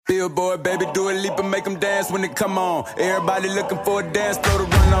billboard, baby, do a leap and make them dance when they come on. Everybody looking for a dance floor to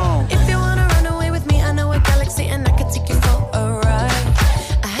run on. If you wanna run away with me, I know a galaxy and I can take you for a ride.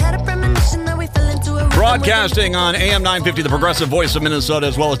 I had a premonition that we fell into a... Broadcasting on AM 950, the progressive voice of Minnesota,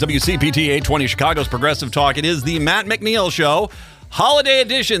 as well as WCPT 820, Chicago's Progressive Talk. It is the Matt McNeil Show. Holiday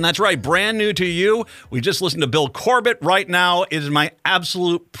edition. That's right. Brand new to you. We just listened to Bill Corbett right now. It is my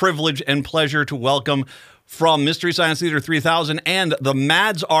absolute privilege and pleasure to welcome from Mystery Science Theater 3000 and The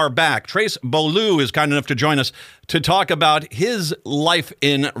Mads Are Back. Trace Beaulieu is kind enough to join us to talk about his life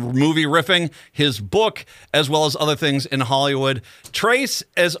in movie riffing, his book, as well as other things in Hollywood. Trace,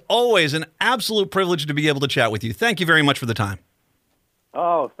 as always, an absolute privilege to be able to chat with you. Thank you very much for the time.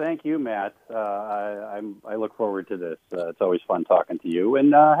 Oh, thank you, Matt. I look forward to this. It's always fun talking to you,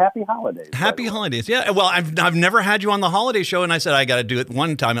 and happy holidays. Happy holidays. Yeah, well, I've never had you on the holiday show, and I said I got to do it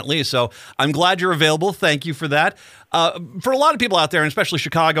one time at least, so I'm glad you're available. Thank you for that. For a lot of people out there, and especially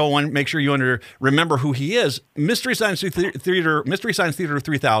Chicago, I want to make sure you remember who he is. Mystery Science Theater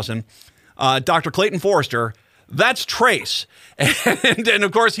 3000, Dr. Clayton Forrester. That's Trace, and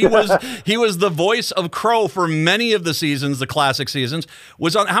of course he was the voice of Crow for many of the seasons, the classic seasons.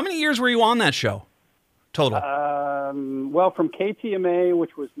 How many years were you on that show total? Well, from KTMA,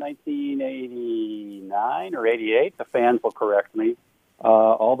 which was 1989 or 88, the fans will correct me,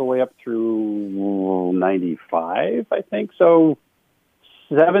 all the way up through 95, I think. So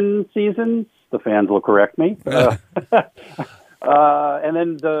 7 seasons. The fans will correct me, and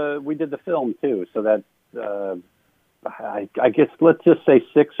then we did the film too. So that. I guess let's just say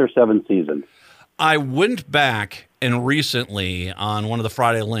 6 or 7 seasons. I went back and recently on one of the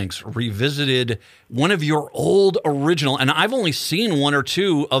Friday links revisited one of your old original, and I've only seen 1 or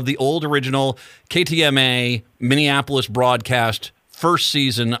 2 of the old original KTMA Minneapolis broadcast first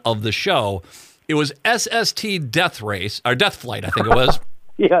season of the show. It was SST Death Flight, I think it was.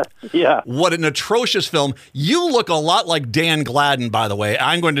 Yeah. What an atrocious film. You look a lot like Dan Gladden, by the way.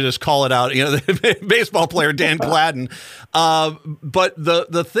 I'm going to just call it out. You know, the baseball player Dan Gladden. But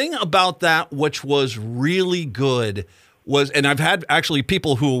the thing about that, which was really good, was, and I've had actually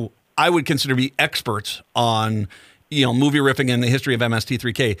people who I would consider to be experts on, movie riffing and the history of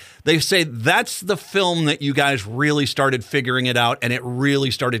MST3K. They say that's the film that you guys really started figuring it out, and it really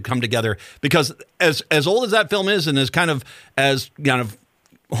started to come together. Because as old as that film is, and as kind of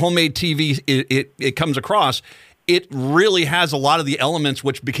homemade TV it comes across, it really has a lot of the elements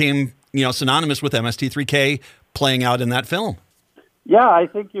which became synonymous with MST3K playing out in that film. Yeah, I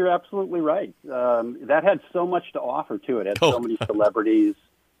think you're absolutely right. That had so much to offer to it. It had so many celebrities,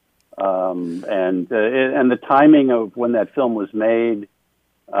 and the timing of when that film was made,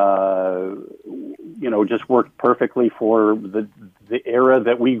 just worked perfectly for the era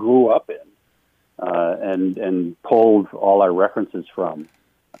that we grew up in, and pulled all our references from.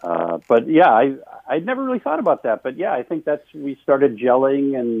 But yeah, I'd never really thought about that. But yeah, I think we started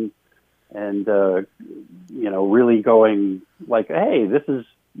gelling and really going like, hey, this is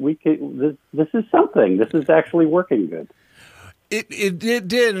something. This is actually working good. It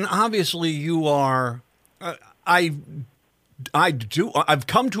did, and obviously you are. I've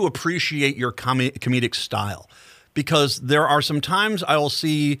come to appreciate your comedic style, because there are some times I will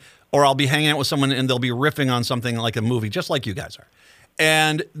see, or I'll be hanging out with someone and they'll be riffing on something like a movie, just like you guys are.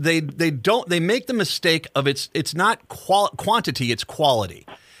 And they make the mistake of it's not quantity, it's quality.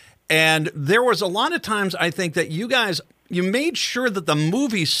 And there was a lot of times I think that you guys, you made sure that the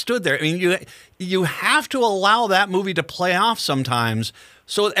movie stood there. I mean, you have to allow that movie to play off sometimes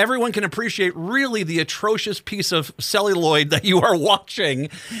so that everyone can appreciate really the atrocious piece of celluloid that you are watching.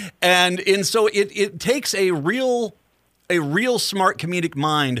 And so it takes a real smart comedic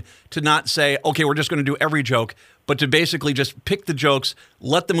mind to not say, okay, we're just going to do every joke, but to basically just pick the jokes,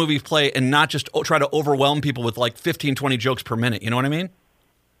 let the movie play, and not just try to overwhelm people with like 15, 20 jokes per minute. You know what I mean?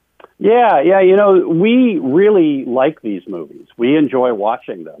 Yeah. We really like these movies. We enjoy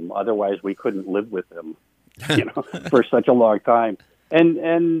watching them. Otherwise, we couldn't live with them, for such a long time.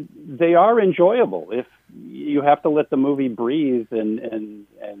 And they are enjoyable if you have to let the movie breathe, and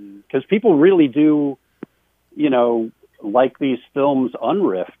because people really do, like these films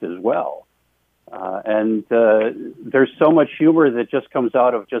unriffed as well. And there's so much humor that just comes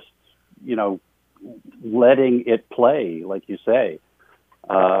out of just, letting it play, like you say.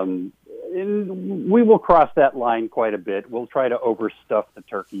 And we will cross that line quite a bit. We'll try to overstuff the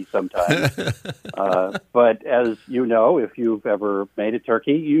turkey sometimes. But as you know, if you've ever made a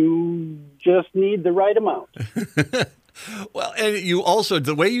turkey, you just need the right amount. Well, and you also,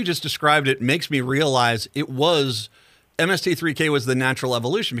 the way you just described it makes me realize MST3K was the natural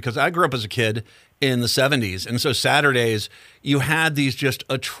evolution, because I grew up as a kid in the 70s. And so Saturdays, you had these just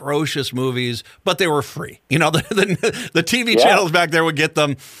atrocious movies, but they were free. You know, the TV channels back there would get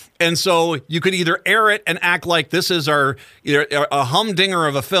them. And so you could either air it and act like this is a humdinger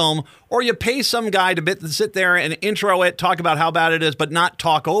of a film, or you pay some guy to sit there and intro it, talk about how bad it is, but not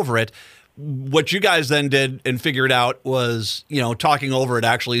talk over it. What you guys then did and figured out was, talking over it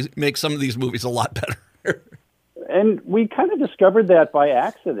actually makes some of these movies a lot better. And we kind of discovered that by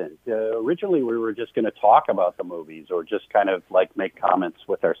accident. Originally, we were just going to talk about the movies or just kind of like make comments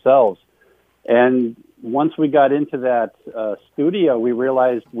with ourselves. And once we got into that studio, we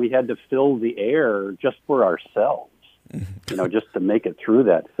realized we had to fill the air just for ourselves, just to make it through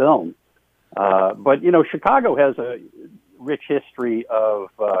that film. But Chicago has a rich history of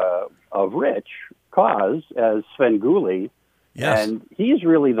Rich Cause as Sven Gulli. Yes. And he's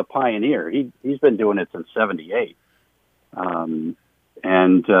really the pioneer. He's been doing it since '78.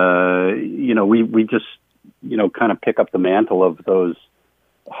 We just, kind of pick up the mantle of those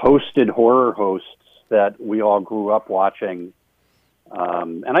hosted horror hosts that we all grew up watching.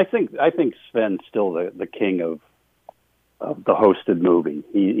 And I think Sven's still the king of the hosted movie.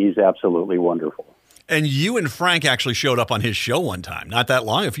 He's absolutely wonderful. And you and Frank actually showed up on his show one time, not that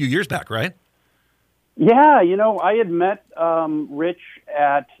long, a few years back, right? Yeah, I had met Rich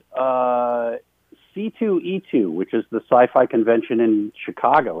at C2E2, which is the sci-fi convention in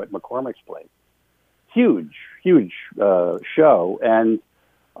Chicago at McCormick's Place. Huge show. And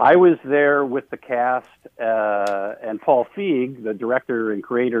I was there with the cast and Paul Feig, the director and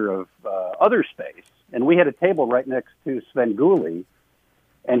creator of Other Space. And we had a table right next to Sven Gulli.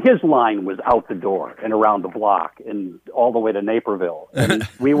 And his line was out the door and around the block and all the way to Naperville. And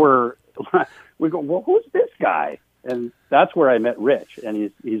we go, well, who's this guy? And that's where I met Rich,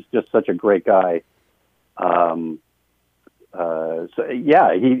 and he's just such a great guy. He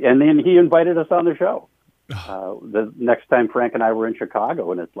invited us on the show. The next time Frank and I were in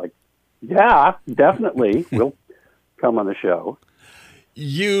Chicago, and it's like, yeah, definitely, we'll come on the show.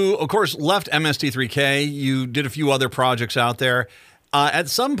 You, of course, left MST3K. You did a few other projects out there. At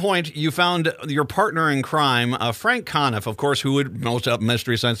some point, you found your partner in crime, Frank Conniff, of course, who would most up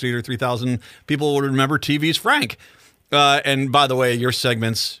Mystery Science Theater 3000 people would remember TV's Frank. And by the way, the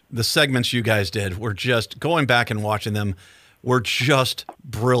segments you guys did were just, going back and watching them, were just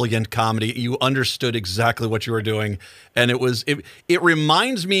brilliant comedy. You understood exactly what you were doing. And it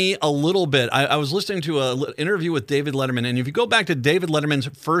reminds me a little bit. I was listening to an interview with David Letterman. And if you go back to David Letterman's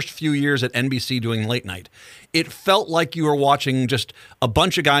first few years at NBC doing late night, it felt like you were watching just a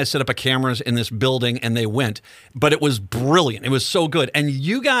bunch of guys set up cameras in this building and they went. But it was brilliant. It was so good. And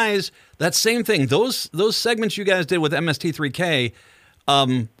you guys, that same thing, those segments you guys did with MST3K,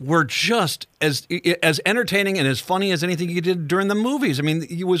 were just as entertaining and as funny as anything you did during the movies. I mean,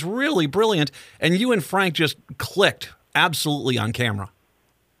 it was really brilliant, and you and Frank just clicked absolutely on camera.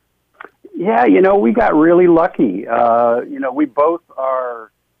 Yeah, we got really lucky. We both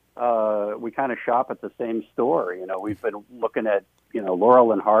are, we kind of shop at the same store. We've been looking at,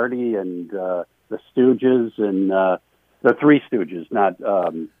 Laurel and Hardy and the Stooges and the Three Stooges, not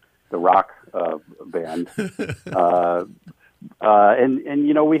the rock band.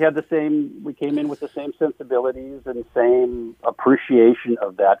 We came in with the same sensibilities and same appreciation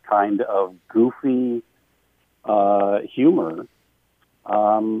of that kind of goofy humor.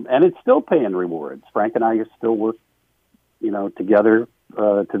 And it's still paying rewards. Frank and I still work, together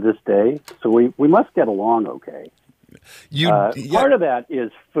to this day. So we must get along okay. Part of that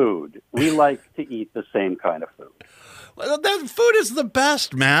is food. We like to eat the same kind of food. Well, that food is the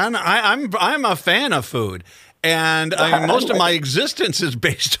best, man. I'm a fan of food. And most of my existence is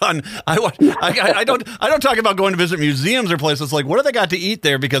based on I don't talk about going to visit museums or places. Like, what do they got to eat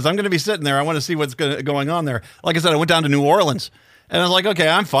there? Because I'm going to be sitting there. I want to see what's going on there. Like I said, I went down to New Orleans, and I was like, okay,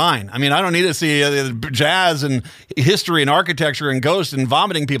 I'm fine. I mean, I don't need to see jazz and history and architecture and ghosts and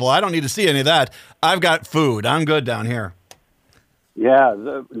vomiting people. I don't need to see any of that. I've got food. I'm good down here.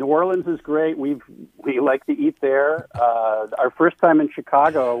 Yeah, New Orleans is great. We like to eat there. Our first time in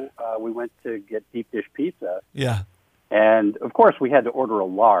Chicago, we went to get deep dish pizza. Yeah, and of course we had to order a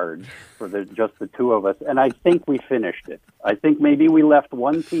large for just the two of us. And I think we finished it. I think maybe we left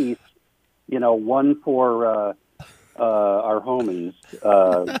one piece, one for our homies.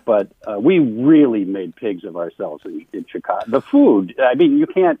 But we really made pigs of ourselves in Chicago. The food. I mean,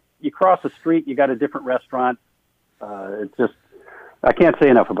 you cross the street, you got a different restaurant. It's just. I can't say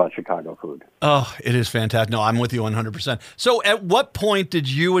enough about Chicago food. Oh, it is fantastic. No, I'm with you 100%. So at what point did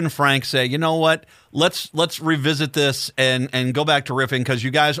you and Frank say, you know what, let's revisit this and go back to riffing? Because you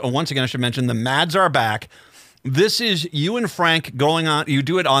guys, once again, I should mention, the Mads are back. This is you and Frank going on. You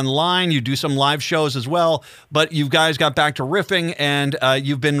do it online. You do some live shows as well. But you guys got back to riffing, and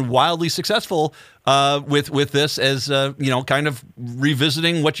you've been wildly successful with this as kind of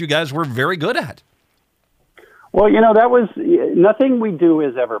revisiting what you guys were very good at. Well, that was nothing we do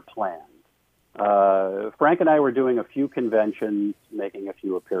is ever planned. Frank and I were doing a few conventions, making a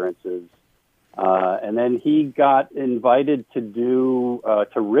few appearances, and then he got invited to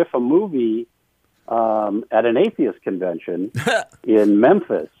riff a movie at an atheist convention in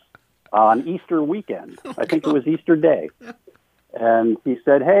Memphis on Easter weekend. I think it was Easter Day. And he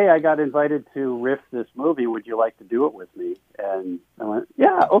said, "Hey, I got invited to riff this movie. Would you like to do it with me?" And I went,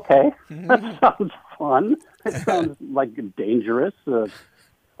 "Yeah, okay. That sounds fun. It sounds like dangerous." So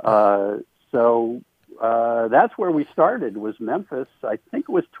that's where we started, was Memphis. I think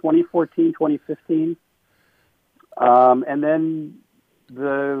it was 2014, 2015. And then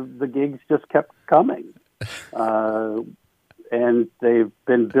the gigs just kept coming. And they've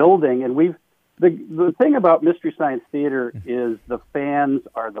been building. And the thing about Mystery Science Theater is the fans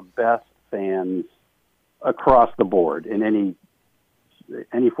are the best fans across the board in any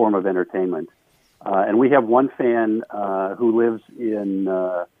form of entertainment. And we have one fan who lives in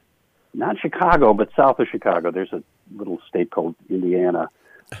not Chicago, but south of Chicago. There's a little state called Indiana.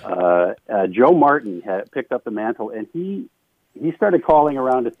 Joe Martin had picked up the mantle, and he started calling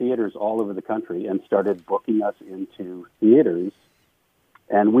around to theaters all over the country and started booking us into theaters.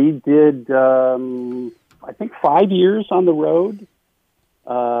 And we did, I think, 5 years on the road,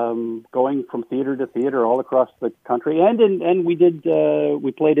 going from theater to theater all across the country. And we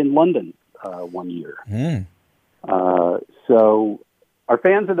played in London 1 year. So our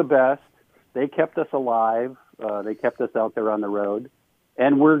fans are the best. They kept us alive. They kept us out there on the road.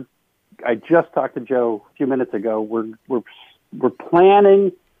 And I just talked to Joe a few minutes ago. We're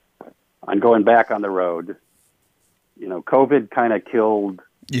planning on going back on the road. COVID kind of killed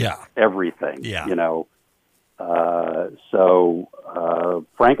everything. Yeah. So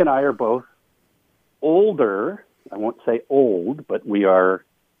Frank and I are both older. I won't say old, but we are,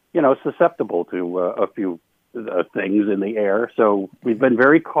 susceptible to a few things in the air. So we've been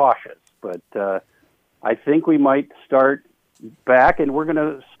very cautious. But I think we might start back, and we're going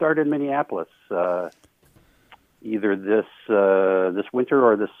to start in Minneapolis either this winter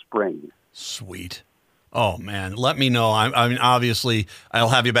or this spring. Sweet. Oh, man, let me know. I mean, obviously, I'll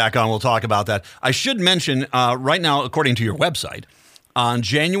have you back on. We'll talk about that. I should mention, right now, according to your website, on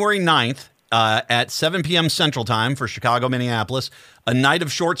January 9th at 7 p.m. Central Time for Chicago, Minneapolis, A Night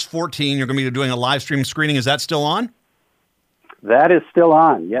of Shorts 14, you're going to be doing a live stream screening. Is that still on? That is still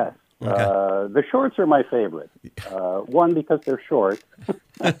on, yes. Okay. The shorts are my favorite. One, because they're short.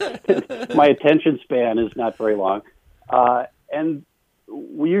 My attention span is not very long. And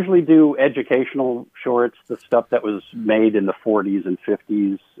we usually do educational shorts, the stuff that was made in the 40s and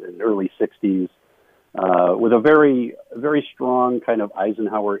 50s and early 60s, with a very, very strong kind of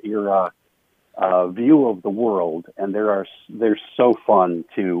Eisenhower era view of the world. And they're so fun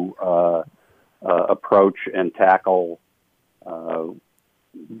to approach and tackle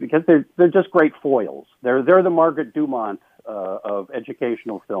because they're just great foils. They're the Margaret Dumont of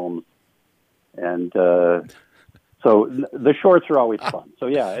educational films. And so the shorts are always fun. So,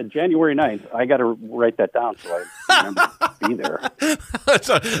 yeah, January 9th, I got to write that down so I remember to be there.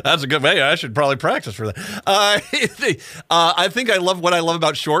 That's a good way. I should probably practice for that. I think what I love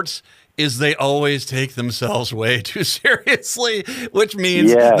about shorts is they always take themselves way too seriously, which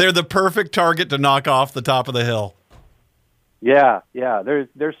means they're the perfect target to knock off the top of the hill. Yeah.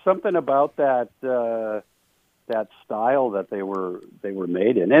 There's something about that that style that they were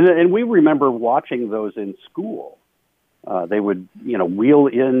made in, and we remember watching those in school. They would wheel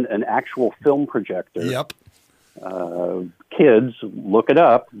in an actual film projector. Yep. Kids, look it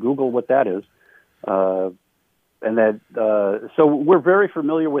up. Google what that is. And that so we're very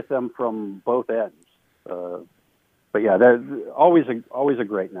familiar with them from both ends. But yeah, they're always a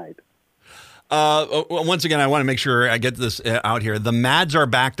great night. Once again, I want to make sure I get this out here.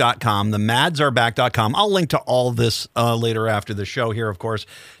 TheMadsAreBack.com, TheMadsAreBack.com. I'll link to all this later after the show here, of course.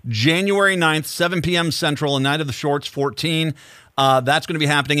 January 9th, 7 p.m. Central, A Night of the Shorts 14. That's going to be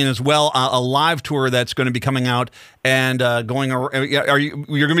happening, and as well, a live tour that's going to be coming out and going. You're going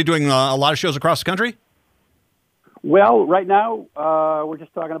to be doing a lot of shows across the country? Well, right now, we're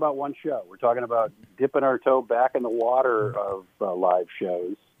just talking about one show. We're talking about dipping our toe back in the water of live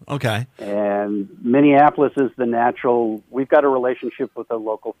shows. Okay. And Minneapolis is the natural. We've got a relationship with a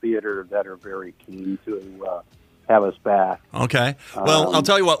local theater that are very keen to have us back. Okay. Well, I'll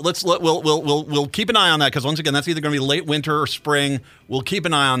tell you what. We'll keep an eye on that, because once again, that's either going to be late winter or spring. We'll keep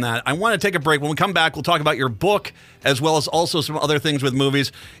an eye on that. I want to take a break. When we come back, we'll talk about your book as well as also some other things with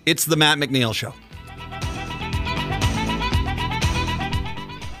movies. It's the Matt McNeil Show.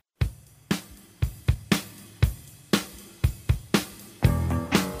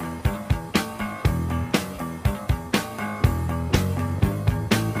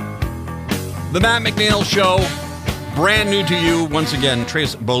 The Matt McNeil Show, brand new to you. Once again,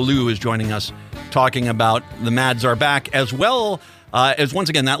 Trace Beaulieu is joining us, talking about The Mads Are Back, as well as, once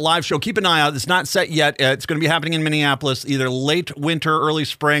again, that live show. Keep an eye out. It's not set yet. It's going to be happening in Minneapolis, either late winter, early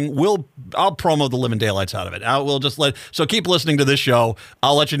spring. I'll promo the living daylights out of it. So keep listening to this show.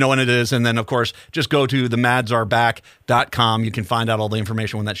 I'll let you know when it is. And then, of course, just go to themadsareback.com. You can find out all the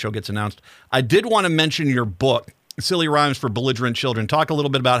information when that show gets announced. I did want to mention your book, Silly Rhymes for Belligerent Children. Talk a little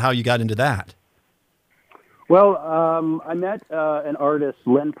bit about how you got into that. Well, I met an artist,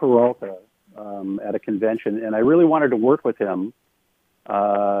 Len Peralta, at a convention, and I really wanted to work with him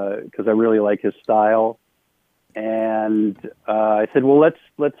because I really like his style. And I said, well,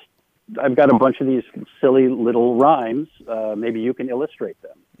 let's. I've got a bunch of these silly little rhymes. Maybe you can illustrate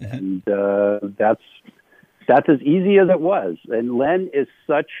them. Mm-hmm. And that's as easy as it was. And Len is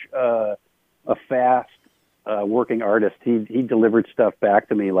such a fast working artist. He delivered stuff back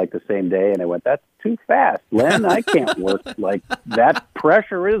to me like the same day, and I went, that's too fast, Len. I can't work like that.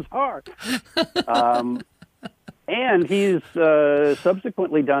 Pressure is hard. And he's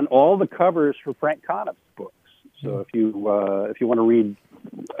subsequently done all the covers for Frank Conniff's books. So if you want to read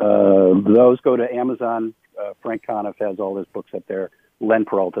those, go to Amazon. Frank Conniff has all his books up there. Len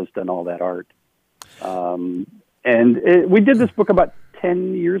Peralta's done all that art. We did this book about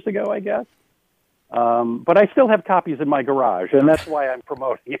 10 years ago, I guess. But I still have copies in my garage, and that's why I'm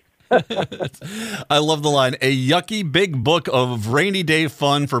promoting it. I love the line, a yucky big book of rainy day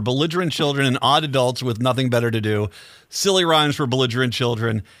fun for belligerent children and odd adults with nothing better to do. Silly Rhymes for Belligerent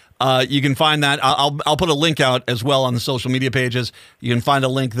Children. You can find that. I'll put a link out as well on the social media pages. You can find a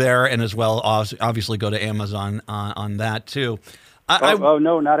link there, and as well, obviously, go to Amazon on that too.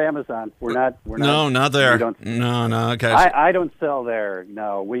 No, not Amazon. We're not. No, not there. No. Okay. I don't sell there.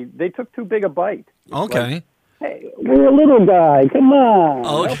 No, they took too big a bite. Okay. Like, hey, we're a little guy. Come on,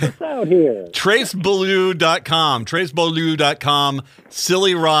 help us out here. TraceBeaulieu.com. TraceBeaulieu.com.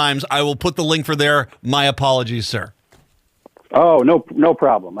 Silly Rhymes. I will put the link for there. My apologies, sir. Oh, no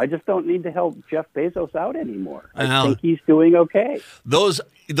problem. I just don't need to help Jeff Bezos out anymore. I think he's doing okay. Those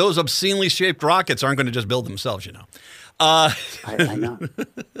obscenely shaped rockets aren't going to just build themselves, you know. I know.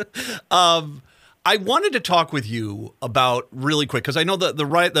 I wanted to talk with you about really quick, because I know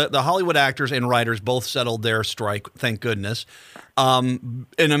the Hollywood actors and writers both settled their strike, thank goodness. And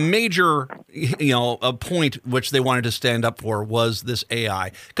a major, a point which they wanted to stand up for was this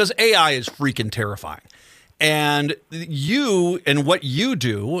AI, because AI is freaking terrifying. And you and what you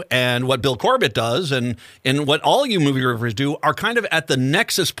do and what Bill Corbett does and what all you movie reviewers do are kind of at the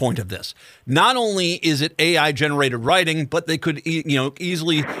nexus point of this. Not only is it AI-generated writing, but they could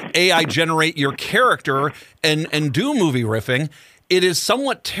easily AI generate your character and do movie riffing. It is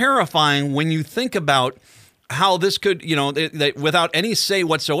somewhat terrifying when you think about how this could, without any say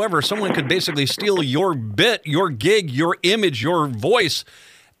whatsoever, someone could basically steal your bit, your gig, your image, your voice,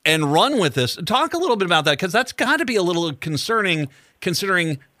 and run with this. Talk a little bit about that, because that's got to be a little concerning,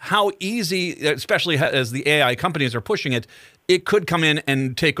 considering how easy, especially as the AI companies are pushing it, it could come in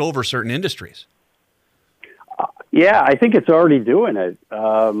and take over certain industries. Yeah, I think it's already doing it.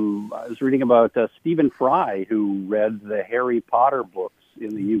 I was reading about Stephen Fry, who read the Harry Potter books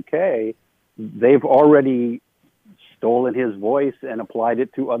in the UK. They've already stolen his voice and applied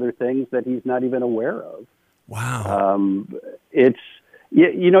it to other things that he's not even aware of. Wow.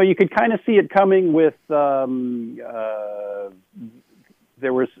 You could kind of see it coming with, there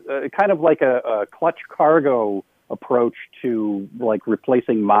was kind of like a clutch cargo approach to like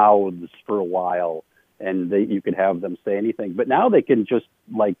replacing mouths for a while, and you could have them say anything. But now they can just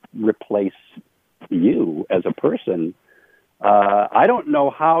like replace you as a person. I don't know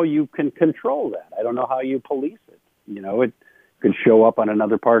how you can control that. I don't know how you police it. It could show up on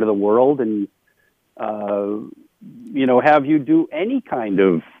another part of the world and, have you do any kind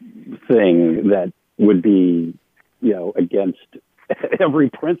of thing that would be, against every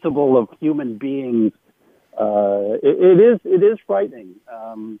principle of human beings. It is frightening.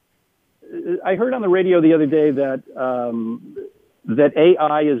 I heard on the radio the other day that that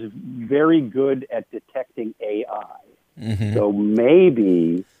AI is very good at detecting AI. Mm-hmm. So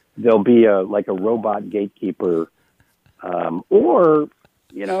maybe there'll be a robot gatekeeper, or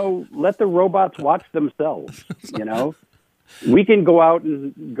let the robots watch themselves. We can go out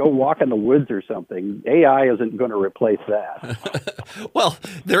and go walk in the woods or something. AI isn't going to replace that. Well,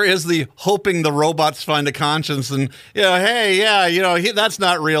 there is the hoping the robots find a conscience and, hey, yeah, that's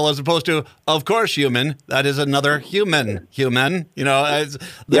not real, as opposed to, of course, human. That is another human. There is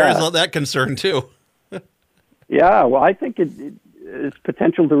that concern, too. Yeah, well, I think it's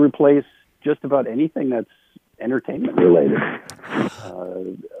potential to replace just about anything that's entertainment related.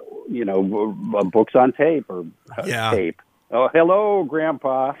 Books on tape or tape. Oh, hello,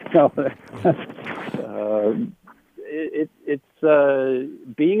 Grandpa. It's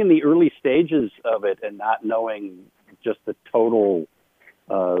being in the early stages of it and not knowing just the total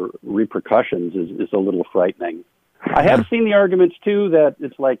repercussions is a little frightening. I have seen the arguments too that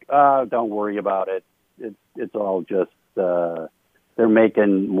it's like, don't worry about it. It's all just they're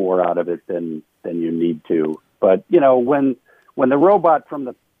making more out of it than you need to. But when the robot from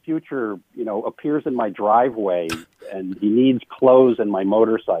the future, appears in my driveway and he needs clothes and my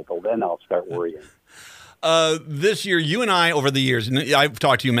motorcycle, then I'll start worrying. This year, you and I, over the years, and I've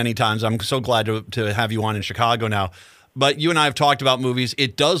talked to you many times. I'm so glad to have you on in Chicago now. But you and I have talked about movies.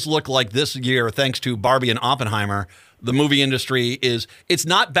 It does look like this year, thanks to Barbie and Oppenheimer, the movie industry it's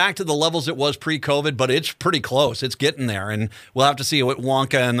not back to the levels it was pre-COVID, but it's pretty close. It's getting there. And we'll have to see what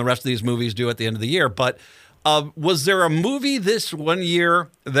Wonka and the rest of these movies do at the end of the year. But was there a movie this one year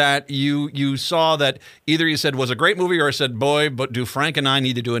that you saw that either you said was a great movie or said, boy, but do Frank and I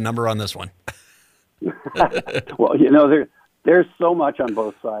need to do a number on this one? Well, there's so much on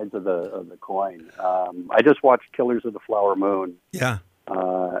both sides of the coin. I just watched Killers of the Flower Moon. Yeah.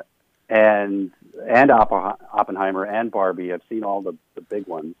 And Oppenheimer and Barbie. I've seen all the big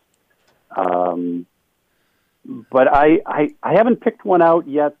ones. But I haven't picked one out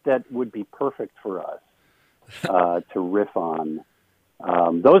yet that would be perfect for us to riff on.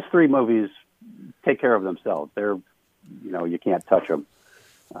 Those three movies take care of themselves. They're, you can't touch them.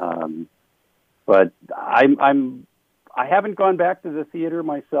 But I haven't gone back to the theater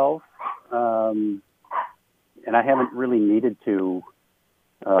myself, and I haven't really needed to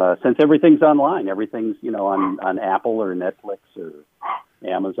since everything's online. Everything's on Apple or Netflix or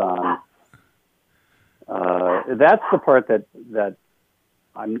Amazon. That's the part that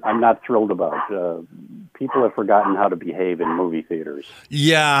I'm not thrilled about. People have forgotten how to behave in movie theaters.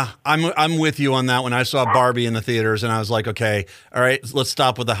 Yeah, I'm with you on that one. I saw Barbie in the theaters, and I was like, okay, all right, let's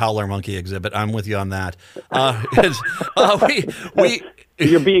stop with the Howler Monkey exhibit. I'm with you on that.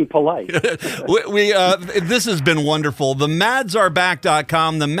 You're being polite. This has been wonderful.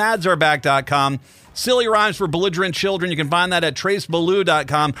 TheMadsAreBack.com, TheMadsAreBack.com. Silly rhymes for belligerent children. You can find that at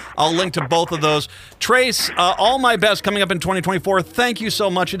TraceBeaulieu.com. I'll link to both of those. Trace, all my best coming up in 2024. Thank you so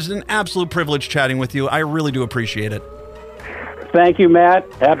much. It's an absolute privilege chatting with you. I really do appreciate it. Thank you, Matt.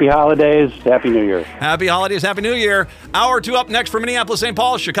 Happy holidays. Happy New Year. Happy holidays. Happy New Year. Hour 2 up next for Minneapolis, St.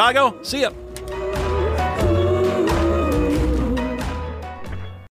 Paul, Chicago. See ya.